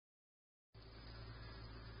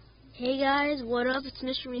Hey guys, what up? It's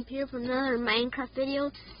Mr. Reap here from another Minecraft video.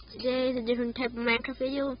 Today is a different type of Minecraft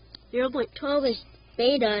video. 0.12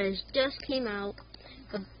 beta has just came out.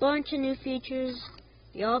 A bunch of new features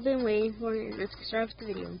y'all been waiting for, and let's start with the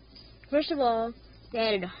video. First of all, they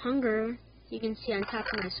added hunger. You can see on top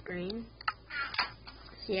of the screen.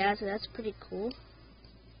 So yeah, so that's pretty cool.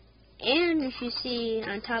 And if you see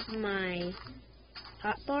on top of my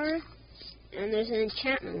hotbar, and there's an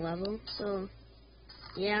enchantment level, so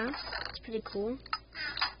yeah, it's pretty cool.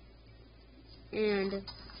 And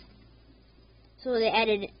so they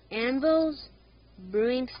added anvils,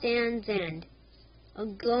 brewing stands, and a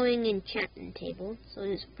glowing enchanting table. So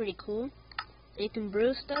it's pretty cool. So you can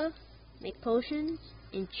brew stuff, make potions,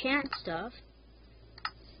 enchant stuff,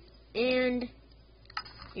 and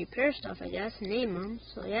repair stuff, I guess, name them.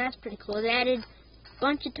 So yeah, it's pretty cool. They added a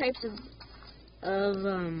bunch of types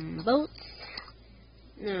of boats.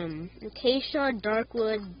 Acacia,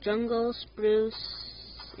 darkwood, jungle, spruce,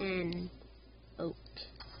 and oak.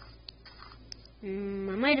 I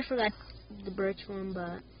might have forgot the birch one,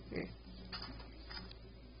 but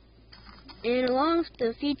and along with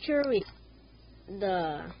the feature,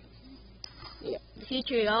 the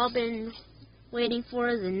feature you all been waiting for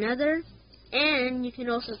is the Nether, and you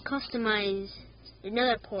can also customize the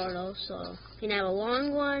Nether portal, so you can have a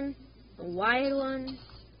long one, a wide one.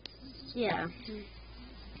 Yeah.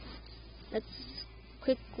 Let's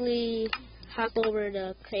quickly hop over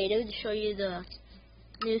to creative to show you the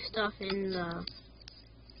new stuff in the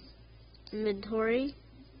inventory.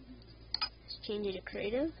 Let's change it to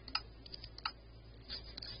creative.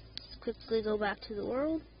 Let's quickly go back to the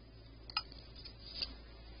world.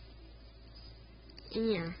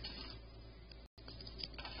 And yeah.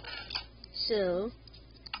 So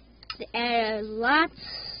they added lots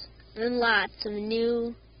and lots of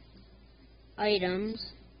new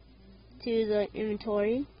items to the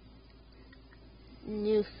inventory.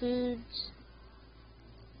 New foods.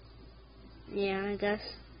 Yeah, I guess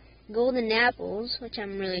golden apples, which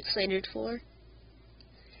I'm really excited for.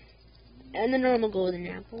 And the normal golden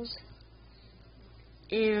apples.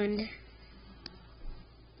 And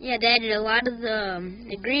yeah, they added a lot of the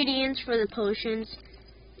ingredients for the potions.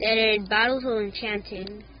 They added bottles of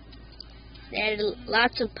enchanting. They added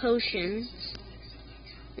lots of potions,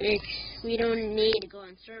 which we don't need to go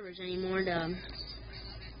on servers anymore to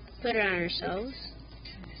put it on ourselves.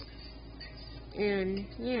 And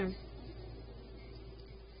yeah.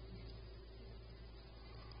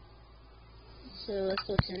 So let's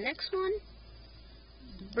go to the next one.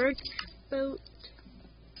 The birch boat.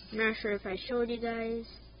 I'm not sure if I showed you guys.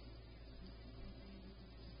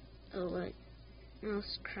 Oh, what? No,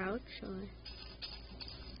 it's crouch. Or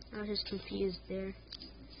I was just confused there.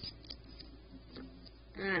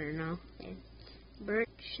 I don't know. Okay. Birch.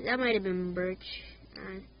 That might have been birch.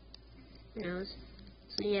 Who knows?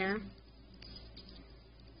 So yeah.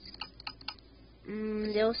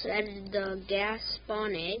 They also added the gas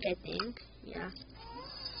spawn egg, I think. Yeah.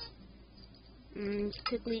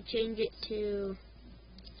 Quickly change it to.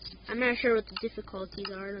 I'm not sure what the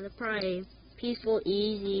difficulties are. They're probably peaceful,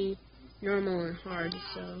 easy, normal, and hard.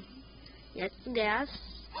 So yeah, it's the gas.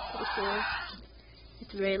 Pretty cool.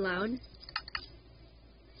 It's very loud.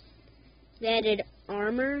 They added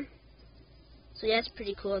armor, so yeah, that's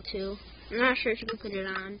pretty cool too. I'm not sure if you can put it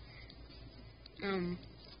on.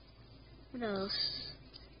 What else?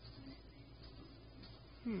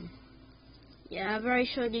 Yeah, I've already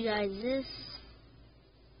showed you guys this.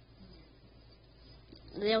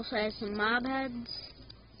 They also had some mob heads,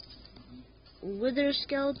 wither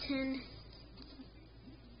skeleton.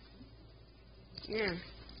 Yeah,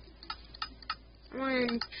 I want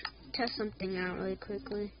to test something out really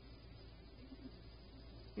quickly.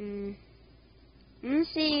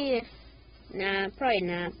 Let's see if, nah, probably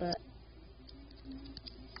not, but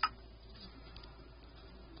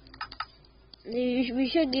we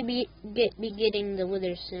should be getting the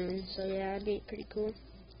wither soon, so yeah, that'd be pretty cool.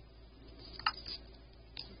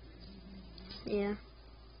 Yeah.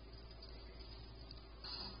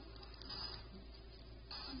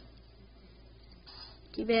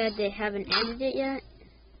 Too bad they haven't added it yet.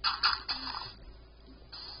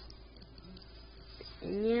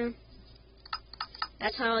 And yeah,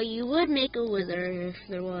 that's how you would make a wither if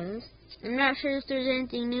there was. I'm not sure if there's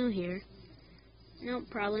anything new here. Nope,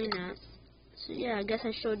 probably not. So yeah, I guess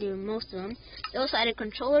I showed you most of them. They also added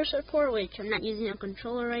controller support, which I'm not using a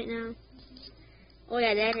controller right now. Oh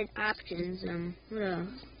yeah, they added options. What else?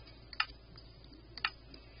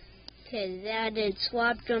 Okay, they added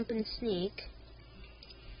swap, jump, and sneak,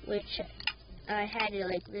 which I had it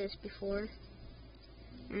like this before.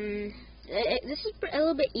 This is a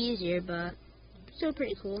little bit easier, but still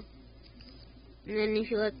pretty cool. And then if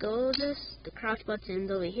you let go of this, the crouch button's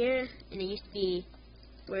over here, and it used to be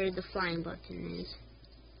where the flying button is.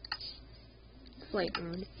 Flight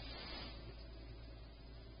mode.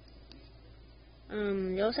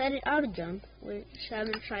 They also added auto jump, which I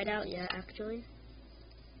haven't tried out yet, actually.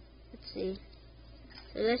 Let's see.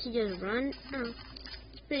 So it lets you just run. Oh,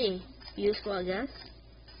 it's pretty useful, I guess.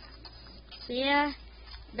 So yeah,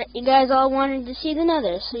 bet you guys all wanted to see the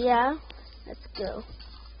Nether. So yeah, let's go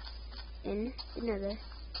in the Nether.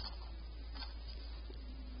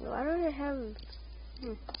 Why do I have?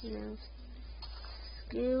 Who knows?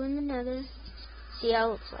 Let's go in the Nether. See how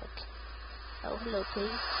it looks like. Oh, hello,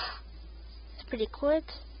 pig. It's pretty quick.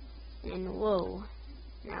 And whoa,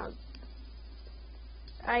 now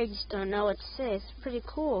I just don't know what to say. It's pretty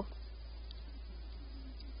cool.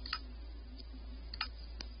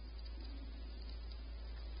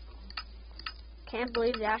 Can't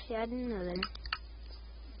believe they actually added another.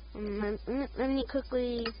 Let me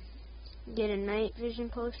quickly get a night vision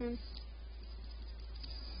potion.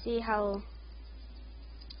 See how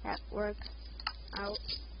that works out.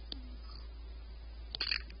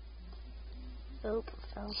 Oh,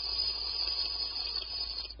 fell.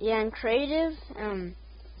 Yeah, in creative,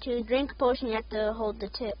 to drink a potion you have to hold the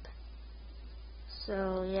tip.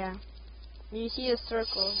 So yeah, you see a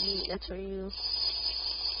circle, that's where you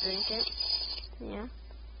drink it. Yeah.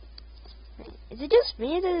 Is it just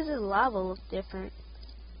me or does the lava look different?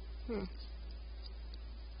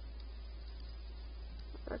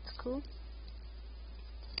 That's cool.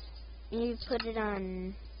 You put it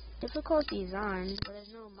on difficulties on, but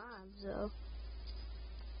there's no mobs though.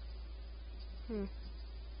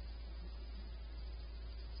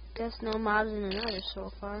 Guess no mobs in the Nether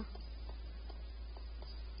so far.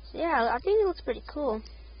 So yeah, I think it looks pretty cool.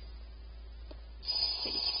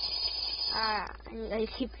 I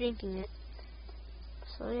keep drinking it.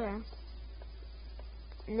 So yeah,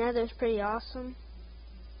 Nether's pretty awesome.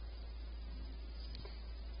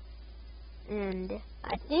 And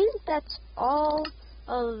I think that's all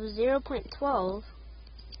of 0.12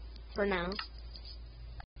 for now.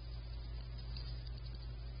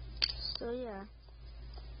 So yeah,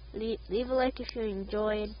 leave a like if you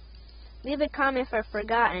enjoyed. Leave a comment if I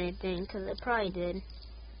forgot anything, because I probably did.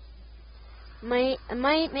 I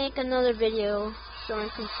might make another video showing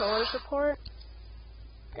controller support,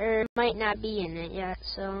 or it might not be in it yet.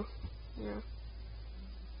 So yeah,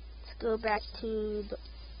 let's go back to the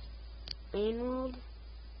main world.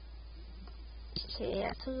 Okay,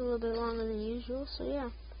 yeah, it took a little bit longer than usual. So yeah,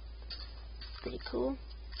 pretty cool.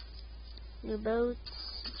 New boats,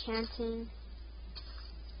 enchanting.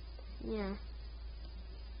 Yeah.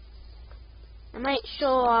 I might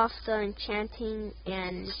show off the enchanting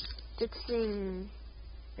and fixing,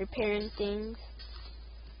 repairing things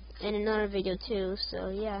in another video too, so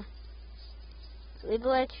yeah. So leave a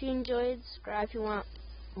like if you enjoyed, subscribe if you want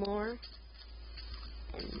more.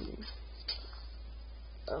 And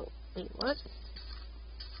oh, wait, what?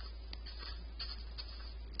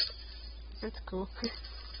 That's cool.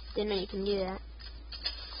 Didn't know you can do that.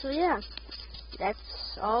 So yeah, that's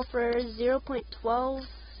all for 0.12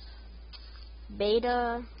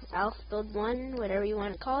 beta alpha build 1, whatever you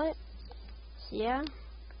want to call it. So yeah,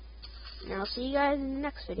 and I'll see you guys in the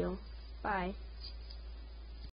next video. Bye.